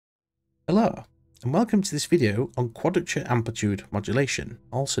Hello, and welcome to this video on Quadrature Amplitude Modulation,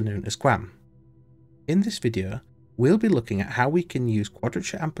 also known as QAM. In this video, we'll be looking at how we can use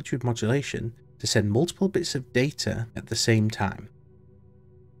Quadrature Amplitude Modulation to send multiple bits of data at the same time.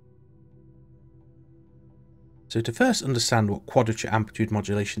 So to first understand what Quadrature Amplitude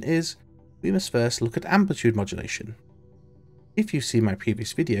Modulation is, we must first look at amplitude modulation. If you've seen my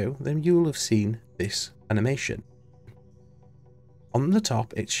previous video, then you will have seen this animation. On the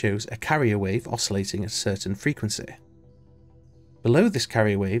top, it shows a carrier wave oscillating at a certain frequency. Below this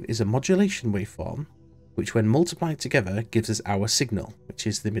carrier wave is a modulation waveform, which when multiplied together gives us our signal, which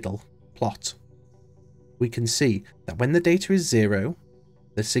is the middle plot. We can see that when the data is 0,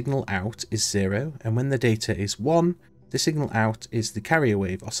 the signal out is 0, and when the data is 1, the signal out is the carrier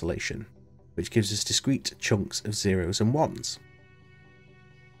wave oscillation, which gives us discrete chunks of 0s and 1s.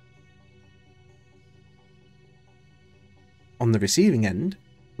 On the receiving end,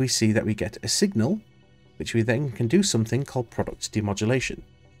 we see that we get a signal, which we then can do something called product demodulation.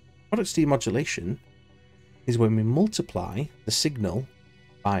 Product demodulation is when we multiply the signal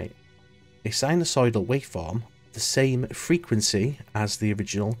by a sinusoidal waveform the same frequency as the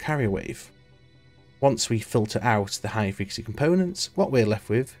original carrier wave. Once we filter out the high frequency components, what we're left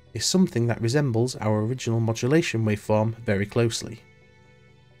with is something that resembles our original modulation waveform very closely.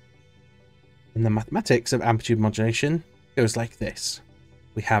 And the mathematics of amplitude modulation goes like this.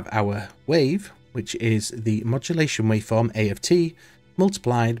 We have our wave, which is the modulation waveform A of t,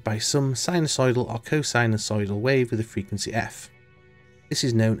 multiplied by some sinusoidal or cosinusoidal wave with a frequency f. This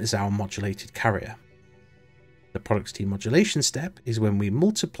is known as our modulated carrier. The product demodulation step is when we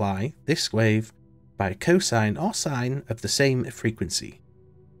multiply this wave by cosine or sine of the same frequency.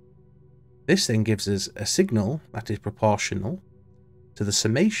 This then gives us a signal that is proportional to the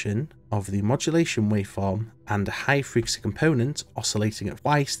summation of the modulation waveform and a high frequency component oscillating at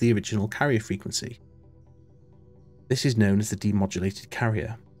twice the original carrier frequency. This is known as the demodulated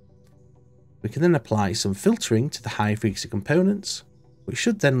carrier. We can then apply some filtering to the high frequency components, which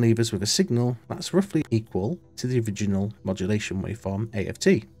should then leave us with a signal that's roughly equal to the original modulation waveform A of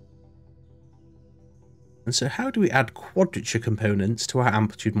t. And so how do we add quadrature components to our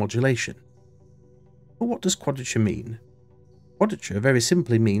amplitude modulation? Well, what does quadrature mean? Quadrature very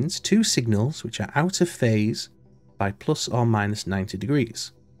simply means two signals which are out of phase by plus or minus 90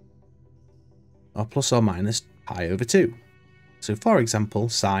 degrees, or plus or minus pi over 2. So for example,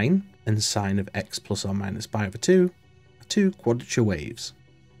 sine and sine of x plus or minus pi over 2 are two quadrature waves.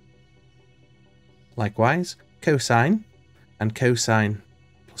 Likewise, cosine and cosine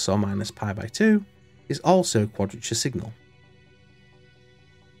plus or minus pi by 2 is also a quadrature signal.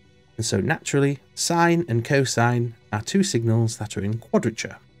 And so naturally, sine and cosine are two signals that are in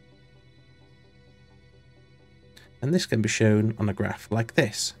quadrature. And this can be shown on a graph like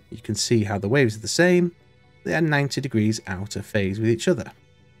this. You can see how the waves are the same, they are 90 degrees out of phase with each other.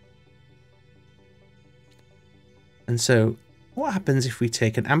 And so what happens if we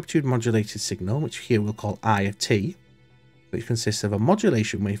take an amplitude modulated signal, which here we'll call I of t, which consists of a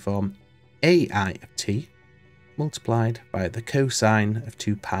modulation waveform AI of t, multiplied by the cosine of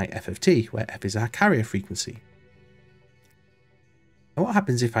 2 pi f of t, where f is our carrier frequency. And what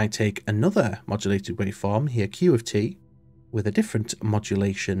happens if I take another modulated waveform, here q of t, with a different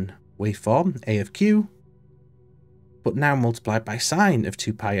modulation waveform, a of q, but now multiplied by sine of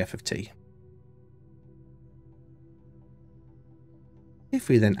 2 pi f of t? If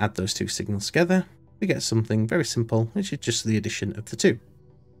we then add those two signals together, we get something very simple, which is just the addition of the two.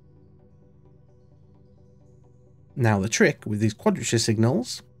 Now the trick with these quadrature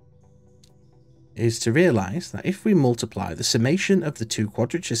signals is to realise that if we multiply the summation of the two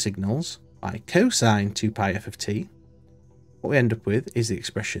quadrature signals by cosine 2 pi f of t, what we end up with is the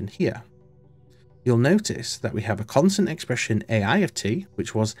expression here. You'll notice that we have a constant expression ai of t,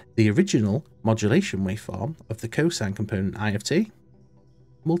 which was the original modulation waveform of the cosine component I of t,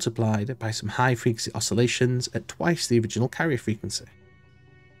 multiplied by some high frequency oscillations at twice the original carrier frequency.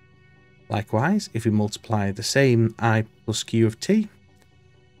 Likewise, if we multiply the same I plus q of t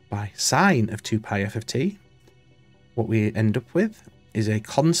by sine of 2 pi f of t, what we end up with is a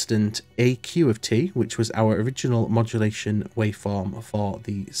constant aq of t, which was our original modulation waveform for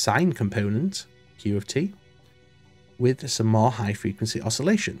the sine component, q of t, with some more high frequency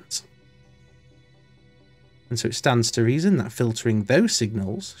oscillations. And so it stands to reason that filtering those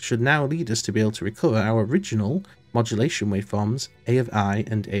signals should now lead us to be able to recover our original modulation waveforms a of I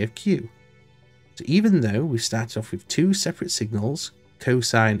and a of q. So even though we started off with two separate signals,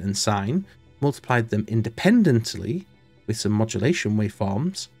 cosine and sine, multiplied them independently with some modulation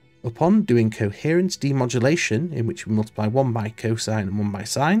waveforms, upon doing coherent demodulation, in which we multiply one by cosine and one by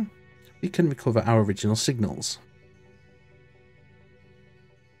sine, we can recover our original signals.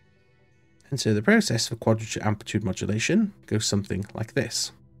 And so the process for quadrature amplitude modulation goes something like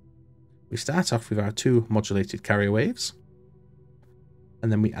this. We start off with our two modulated carrier waves,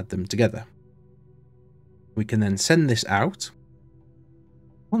 and then we add them together. We can then send this out.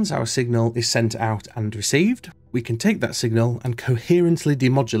 Once our signal is sent out and received, we can take that signal and coherently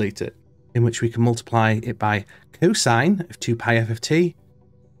demodulate it, in which we can multiply it by cosine of 2 pi f of t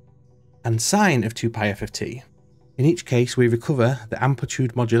and sine of 2 pi f of t. In each case, we recover the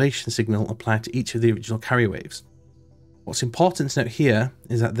amplitude modulation signal applied to each of the original carrier waves. What's important to note here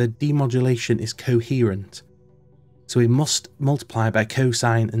is that the demodulation is coherent, so we must multiply by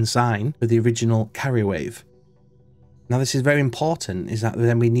cosine and sine for the original carrier wave. Now this is very important, is that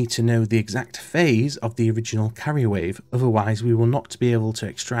then we need to know the exact phase of the original carrier wave, otherwise we will not be able to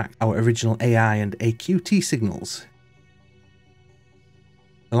extract our original AI and AQT signals.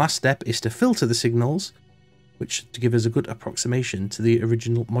 The last step is to filter the signals, which to give us a good approximation to the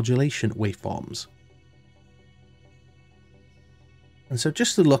original modulation waveforms. And so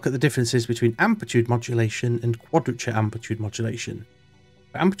just to look at the differences between amplitude modulation and quadrature amplitude modulation.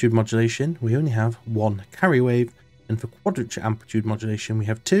 For amplitude modulation, we only have one carrier wave, and for quadrature amplitude modulation, we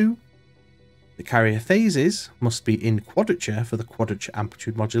have two. The carrier phases must be in quadrature for the quadrature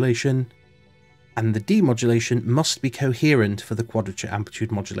amplitude modulation, and the demodulation must be coherent for the quadrature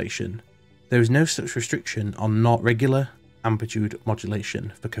amplitude modulation. There is no such restriction on not regular amplitude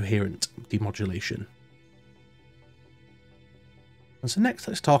modulation for coherent demodulation. And so next,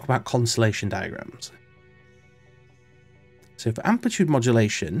 let's talk about constellation diagrams. So for amplitude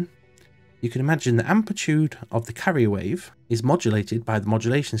modulation, you can imagine the amplitude of the carrier wave is modulated by the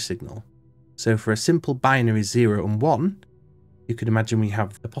modulation signal. So for a simple binary 0 and 1, you can imagine we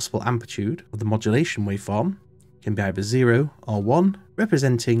have the possible amplitude of the modulation waveform can be either 0 or 1,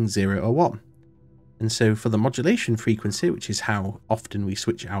 representing 0 or 1. And so for the modulation frequency, which is how often we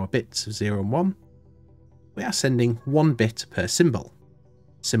switch our bits of 0 and 1, we are sending 1 bit per symbol.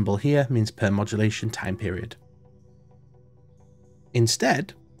 Symbol here means per modulation time period.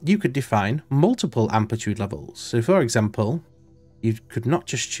 Instead, you could define multiple amplitude levels. So for example, you could not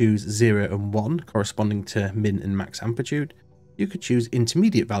just choose 0 and 1 corresponding to min and max amplitude, you could choose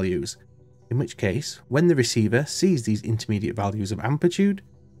intermediate values, in which case, when the receiver sees these intermediate values of amplitude,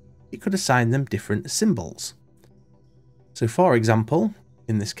 it could assign them different symbols. So for example,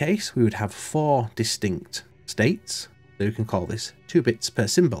 in this case, we would have 4 distinct states, so we can call this 2 bits per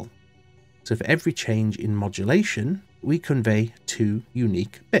symbol. So for every change in modulation, we convey 2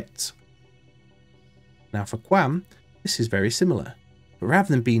 unique bits. Now for QAM, this is very similar, but rather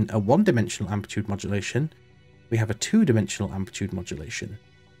than being a 1-dimensional amplitude modulation, we have a 2-dimensional amplitude modulation.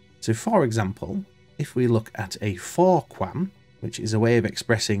 So for example, if we look at a 4 QAM, which is a way of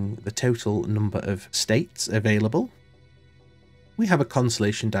expressing the total number of states available, we have a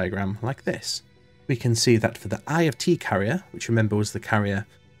constellation diagram like this. We can see that for the I of t carrier, which remember was the carrier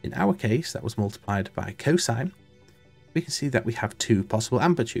in our case that was multiplied by cosine, we can see that we have 2 possible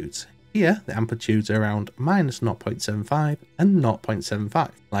amplitudes. Here, the amplitudes are around -0.75 and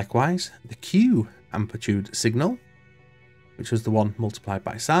 0.75. Likewise, the Q amplitude signal, which was the one multiplied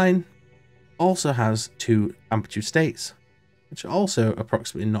by sine, also has 2 amplitude states, which are also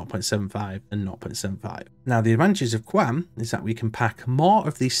approximately 0.75 and 0.75. Now the advantages of QAM is that we can pack more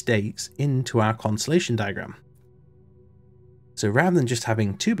of these states into our constellation diagram. So rather than just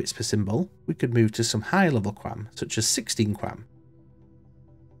having 2 bits per symbol, we could move to some higher level QAM, such as 16 QAM.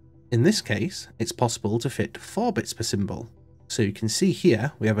 In this case, it's possible to fit 4 bits per symbol. So you can see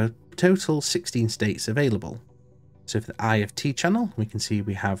here, we have a total 16 states available. So for the I of t channel, we can see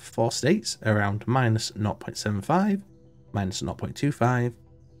we have 4 states around -0.75, -0.25,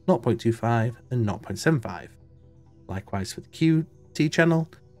 0.25, and 0.75. Likewise for the QT channel,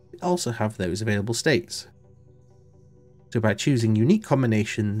 we also have those available states. So by choosing unique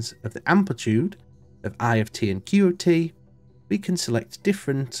combinations of the amplitude of I of t and Q of t, we can select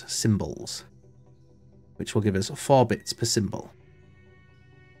different symbols, which will give us 4 bits per symbol.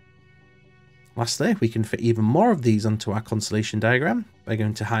 Lastly, we can fit even more of these onto our constellation diagram by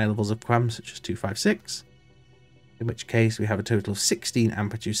going to higher levels of QAM such as 256, in which case we have a total of 16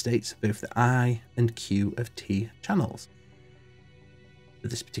 amplitude states for both the I and Q of t channels. For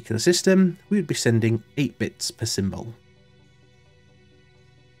this particular system, we would be sending 8 bits per symbol.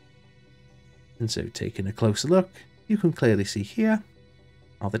 And so taking a closer look, you can clearly see here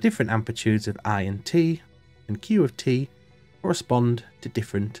how the different amplitudes of I and t and Q of t correspond to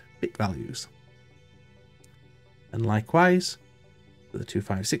different bit values. And likewise, for the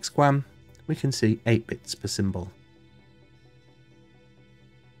 256 QAM, we can see 8 bits per symbol.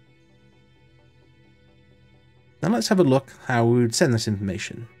 Now let's have a look how we would send this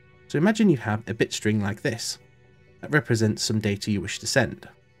information. So imagine you have a bit string like this that represents some data you wish to send.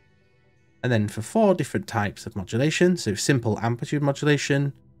 And then for 4 different types of modulation, so simple amplitude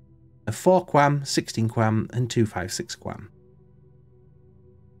modulation, a 4 QAM, 16 QAM, and 256 QAM.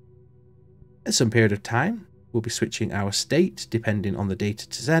 At some period of time, we'll be switching our state depending on the data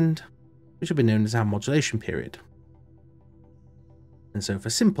to send, which will be known as our modulation period. And so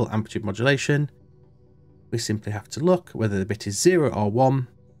for simple amplitude modulation, we simply have to look whether the bit is 0 or 1,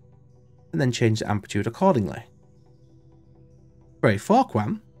 and then change the amplitude accordingly. For a 4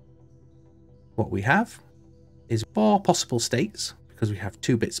 QAM, what we have is 4 possible states, because we have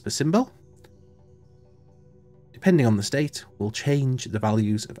 2 bits per symbol. Depending on the state, we'll change the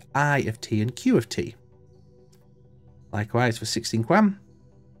values of I of t and q of t. Likewise for 16 QAM,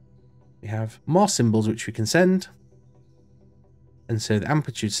 we have more symbols which we can send, and so the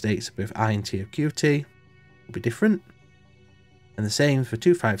amplitude states of both I and t of q of t will be different. And the same for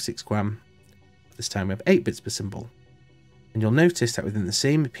 256 QAM, this time we have 8 bits per symbol. And you'll notice that within the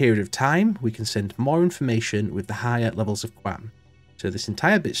same period of time, we can send more information with the higher levels of QAM. So this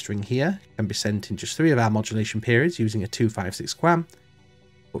entire bit string here can be sent in just 3 of our modulation periods using a 256 QAM,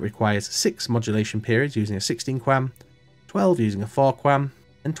 but requires 6 modulation periods using a 16 QAM, 12 using a 4 QAM,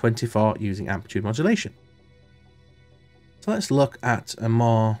 and 24 using amplitude modulation. So let's look at a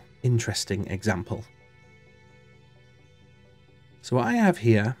more interesting example. So what I have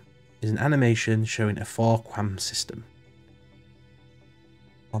here is an animation showing a 4 QAM system.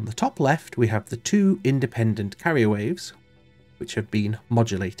 On the top left, we have the 2 independent carrier waves, which have been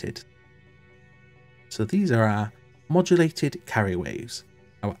modulated. So these are our modulated carrier waves,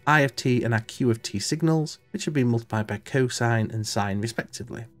 our I of t and our q of t signals, which have been multiplied by cosine and sine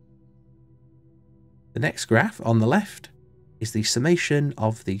respectively. The next graph on the left is the summation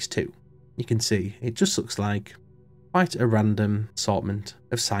of these 2. You can see it just looks like quite a random assortment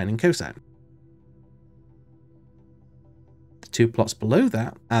of sine and cosine. The 2 plots below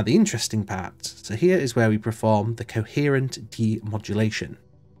that are the interesting parts. So here is where we perform the coherent demodulation.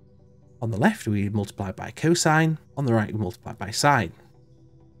 On the left we multiply by cosine, on the right we multiply by sine.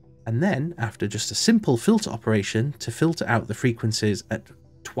 And then, after just a simple filter operation to filter out the frequencies at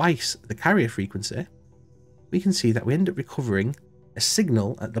twice the carrier frequency, we can see that we end up recovering a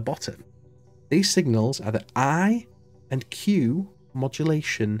signal at the bottom. These signals are the I and Q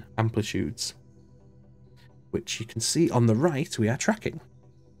modulation amplitudes, which you can see on the right we are tracking.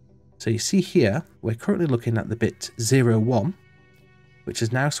 So you see here, we're currently looking at the bit 0, 1, which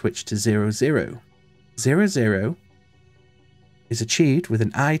has now switched to 0, 0. 0, 0 is achieved with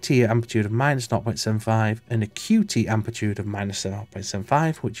an IT amplitude of minus 0.75 and a QT amplitude of minus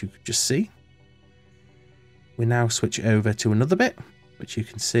 0.75, which you could just see. We now switch over to another bit, which you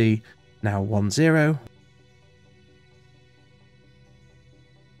can see now 1, 0.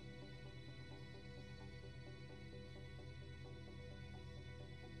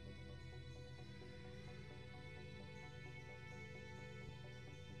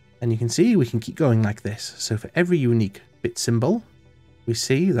 And you can see we can keep going like this. So for every unique bit symbol, we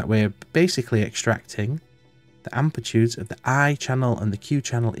see that we're basically extracting the amplitudes of the I channel and the Q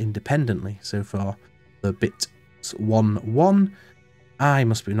channel independently. So for the bit 1, 1, I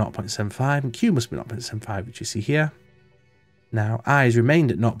must be 0.75 and Q must be 0.75, which you see here. Now I has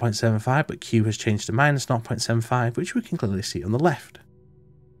remained at 0.75, but Q has changed to minus 0.75, which we can clearly see on the left.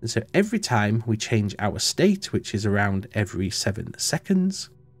 And so every time we change our state, which is around every 7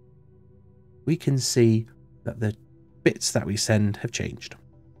 seconds, we can see that the bits that we send have changed.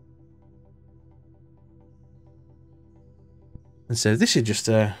 And so this is just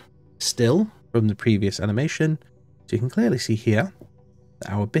a still from the previous animation. So you can clearly see here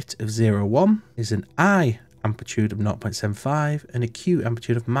that our bit of 0, 1 is an I amplitude of 0.75 and a Q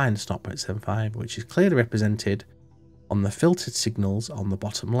amplitude of minus 0.75, which is clearly represented on the filtered signals on the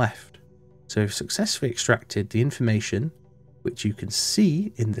bottom left. So we've successfully extracted the information, which you can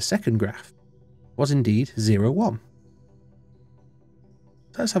see in the second graph was indeed 0, 1.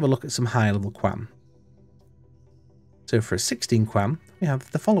 So let's have a look at some higher level QAM. So for a 16 QAM, we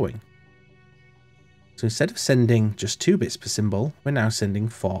have the following. So instead of sending just 2 bits per symbol, we're now sending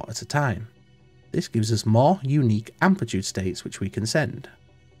 4 at a time. This gives us more unique amplitude states which we can send.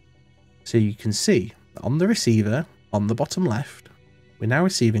 So you can see that on the receiver, on the bottom left, we're now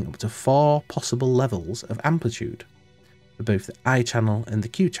receiving up to 4 possible levels of amplitude for both the I channel and the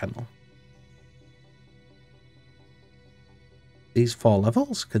Q channel. These 4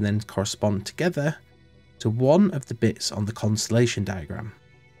 levels can then correspond together to one of the bits on the constellation diagram.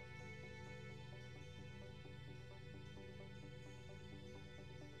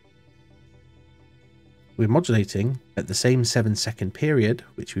 we're modulating at the same 7-second period,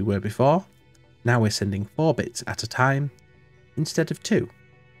 which we were before. Now we're sending 4 bits at a time instead of 2.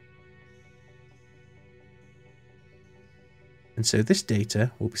 And so this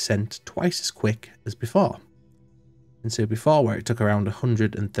data will be sent twice as quick as before. And so before, where it took around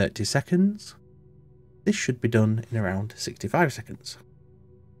 130 seconds, this should be done in around 65 seconds.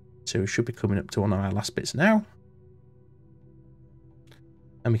 So we should be coming up to one of our last bits now.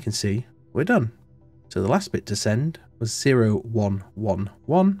 And we can see we're done. So the last bit to send was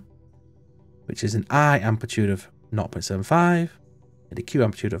 0111, which is an I amplitude of 0.75 and a Q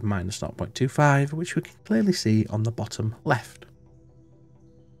amplitude of minus 0.25, which we can clearly see on the bottom left.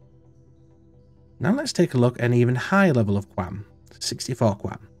 Now let's take a look at an even higher level of QAM, 64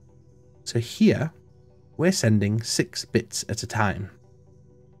 QAM. So here, we're sending 6 bits at a time.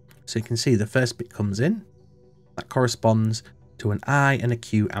 So you can see the first bit comes in, that corresponds to an I and a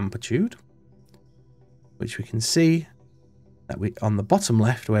Q amplitude, which we can see that on the bottom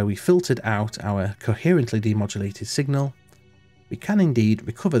left, where we filtered out our coherently demodulated signal, we can indeed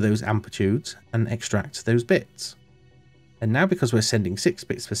recover those amplitudes and extract those bits. And now, because we're sending 6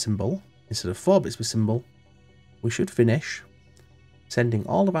 bits per symbol instead of 4 bits per symbol, we should finish sending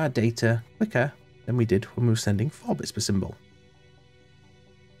all of our data quicker than we did when we were sending 4 bits per symbol.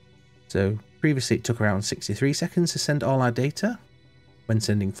 So previously it took around 63 seconds to send all our data when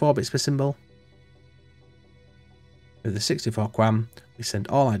sending 4 bits per symbol. With the 64 QAM, we send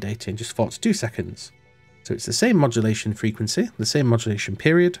all our data in just 42 seconds. So it's the same modulation frequency, the same modulation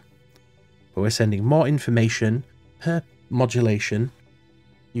period, but we're sending more information per modulation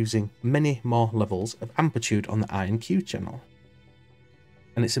using many more levels of amplitude on the I and Q channel.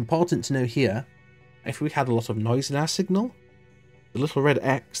 And it's important to know here, if we had a lot of noise in our signal, the little red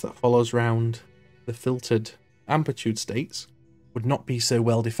X that follows around the filtered amplitude states would not be so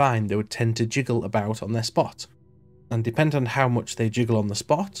well defined. They would tend to jiggle about on their spot. And depending on how much they jiggle on the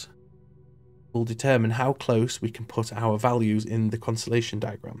spot, will determine how close we can put our values in the constellation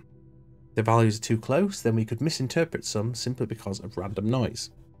diagram. If the values are too close, then we could misinterpret some simply because of random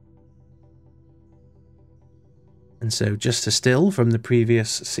noise. And so just to still from the previous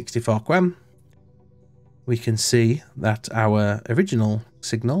 64 QAM, we can see that our original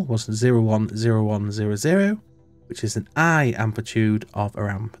signal was 010100, which is an I amplitude of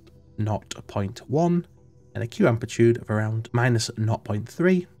around 0.1 and a Q amplitude of around minus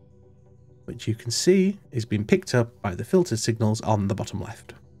 0.3, which you can see is being picked up by the filtered signals on the bottom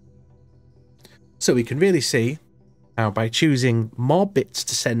left. So we can really see how by choosing more bits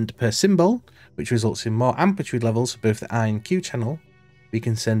to send per symbol, which results in more amplitude levels for both the I and Q channel, we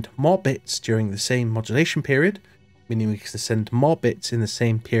can send more bits during the same modulation period, meaning we can send more bits in the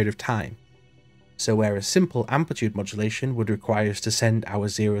same period of time. So whereas simple amplitude modulation would require us to send our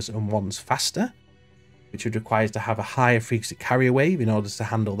zeros and ones faster, which would require us to have a higher frequency carrier wave in order to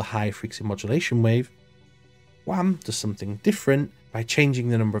handle the higher frequency modulation wave, QAM does something different by changing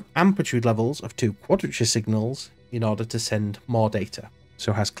the number of amplitude levels of 2 quadrature signals in order to send more data.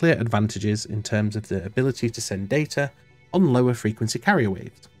 So it has clear advantages in terms of the ability to send data on lower frequency carrier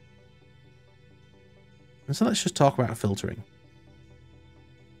waves. And so let's just talk about filtering.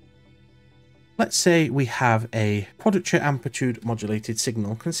 Let's say we have a quadrature amplitude modulated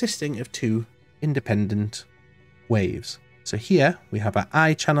signal consisting of 2 independent waves. So here we have our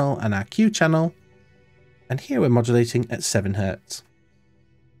I channel and our Q channel, and here we're modulating at 7 Hz.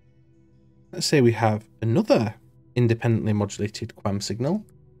 Let's say we have another independently modulated QAM signal.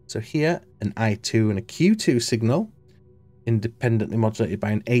 So here an I2 and a Q2 signal, independently modulated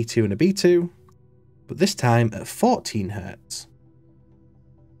by an A2 and a B2, but this time at 14 Hz.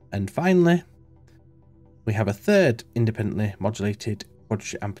 And finally, we have a third independently modulated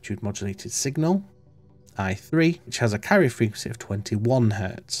quadrature amplitude modulated signal, I3, which has a carrier frequency of 21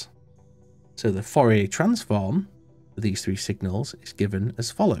 Hz. So the Fourier transform for these 3 signals is given as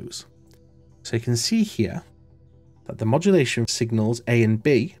follows. So you can see here that the modulation signals A and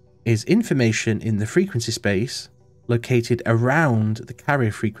B is information in the frequency space located around the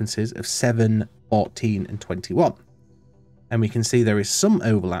carrier frequencies of 7, 14 and 21. And we can see there is some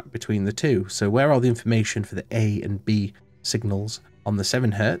overlap between the two. So where are the information for the A and B signals on the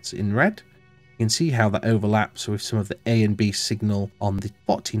 7 Hz in red, you can see how that overlaps with some of the A and B signal on the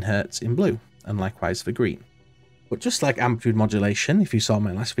 14 Hz in blue, and likewise for green. But just like amplitude modulation, if you saw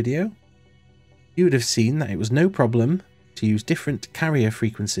my last video, you would have seen that it was no problem to use different carrier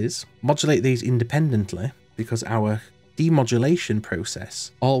frequencies, modulate these independently, because our demodulation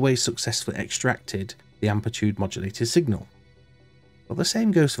process always successfully extracted the amplitude modulated signal. Well, the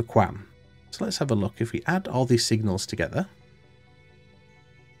same goes for QAM. So let's have a look. If we add all these signals together,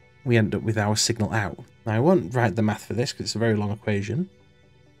 we end up with our signal out. Now I won't write the math for this because it's a very long equation.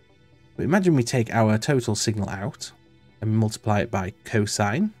 But imagine we take our total signal out and multiply it by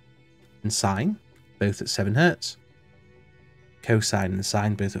cosine and sine, both at 7 Hz, cosine and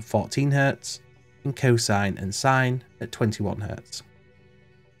sine both at 14 Hz, and cosine and sine at 21 Hz.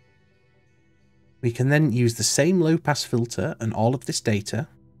 We can then use the same low-pass filter and all of this data,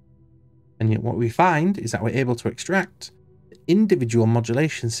 and yet what we find is that we're able to extract the individual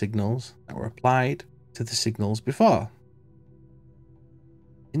modulation signals that were applied to the signals before,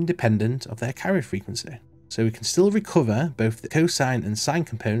 independent of their carrier frequency. So we can still recover both the cosine and sine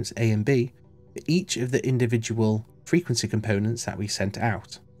components A and B for each of the individual frequency components that we sent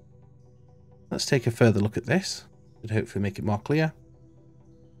out. Let's take a further look at this to hopefully make it more clear.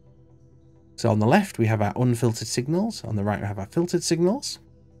 So on the left we have our unfiltered signals, on the right we have our filtered signals.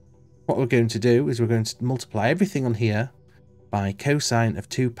 What we're going to do is we're going to multiply everything on here by cosine of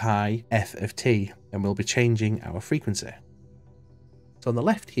 2 pi f of t, and we'll be changing our frequency. So on the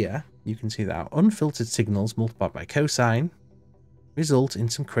left here, you can see that our unfiltered signals multiplied by cosine result in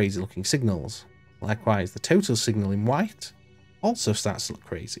some crazy looking signals. Likewise, the total signal in white also starts to look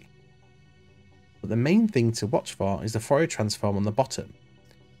crazy. But the main thing to watch for is the Fourier transform on the bottom.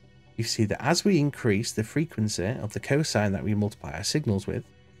 You see that as we increase the frequency of the cosine that we multiply our signals with,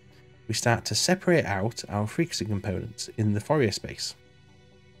 we start to separate out our frequency components in the Fourier space.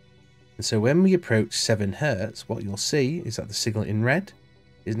 And so when we approach 7 Hz, what you'll see is that the signal in red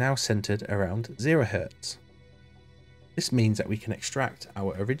is now centered around 0 Hz. This means that we can extract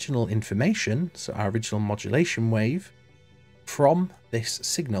our original information, so our original modulation wave, from this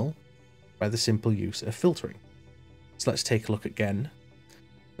signal by the simple use of filtering. So let's take a look again.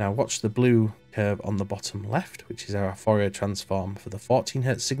 Now watch the blue curve on the bottom left, which is our Fourier transform for the 14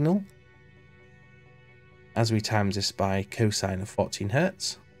 Hz signal. As we times this by cosine of 14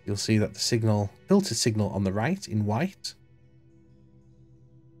 Hz, you'll see that the filtered signal on the right in white,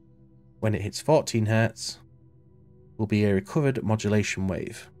 when it hits 14 Hz, will be a recovered modulation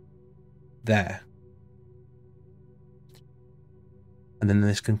wave. There. And then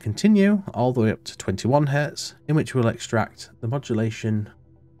this can continue all the way up to 21 Hz, in which we'll extract the modulation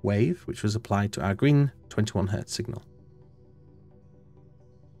wave, which was applied to our green 21 Hz signal.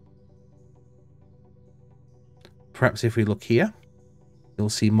 Perhaps if we look here, you'll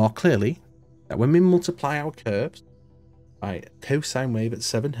see more clearly that when we multiply our curves by a cosine wave at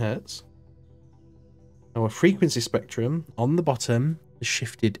 7 Hz, our frequency spectrum on the bottom has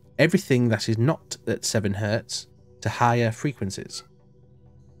shifted everything that is not at 7 Hz to higher frequencies.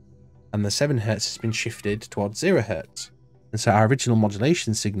 And the 7 Hz has been shifted towards 0 Hz. And so our original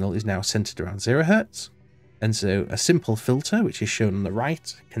modulation signal is now centered around 0 Hz. And so a simple filter, which is shown on the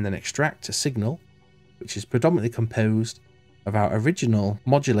right, can then extract a signal which is predominantly composed of our original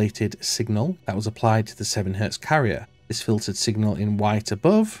modulated signal that was applied to the 7 Hz carrier. This filtered signal in white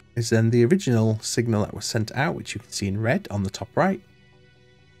above is then the original signal that was sent out, which you can see in red on the top right.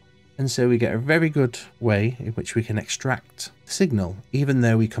 And so we get a very good way in which we can extract the signal, even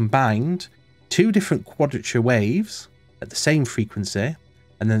though we combined 2 different quadrature waves at the same frequency,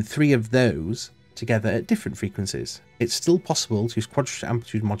 and then 3 of those together at different frequencies. It's still possible to use quadrature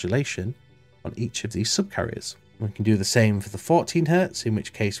amplitude modulation on each of these subcarriers. We can do the same for the 14 Hz, in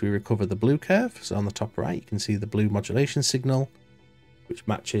which case we recover the blue curve. So on the top right, you can see the blue modulation signal, which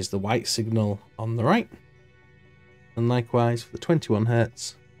matches the white signal on the right. And likewise for the 21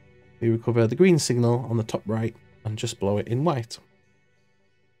 Hz, we recover the green signal on the top right and just blow it in white.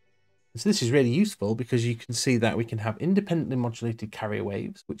 So this is really useful because you can see that we can have independently modulated carrier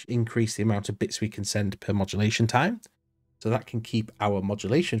waves, which increase the amount of bits we can send per modulation time. So that can keep our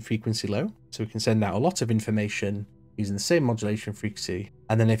modulation frequency low. So we can send out a lot of information using the same modulation frequency.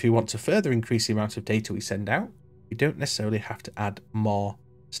 And then if we want to further increase the amount of data we send out, we don't necessarily have to add more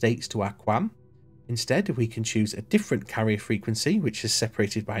states to our QAM. Instead, we can choose a different carrier frequency, which is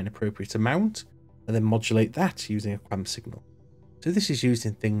separated by an appropriate amount, and then modulate that using a QAM signal. So this is used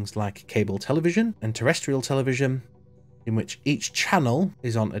in things like cable television and terrestrial television, in which each channel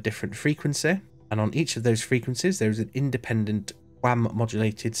is on a different frequency. And on each of those frequencies, there is an independent QAM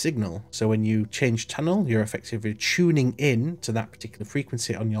modulated signal. So when you change channel, you're effectively tuning in to that particular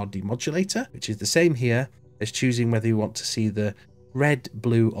frequency on your demodulator, which is the same here as choosing whether you want to see the red,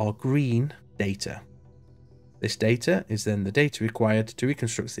 blue, or green data. This data is then the data required to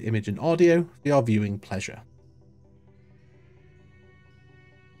reconstruct the image and audio for your viewing pleasure.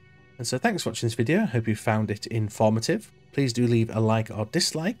 And so thanks for watching this video. I hope you found it informative. Please do leave a like or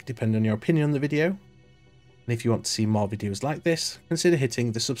dislike depending on your opinion on the video. And if you want to see more videos like this, consider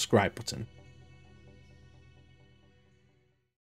hitting the subscribe button.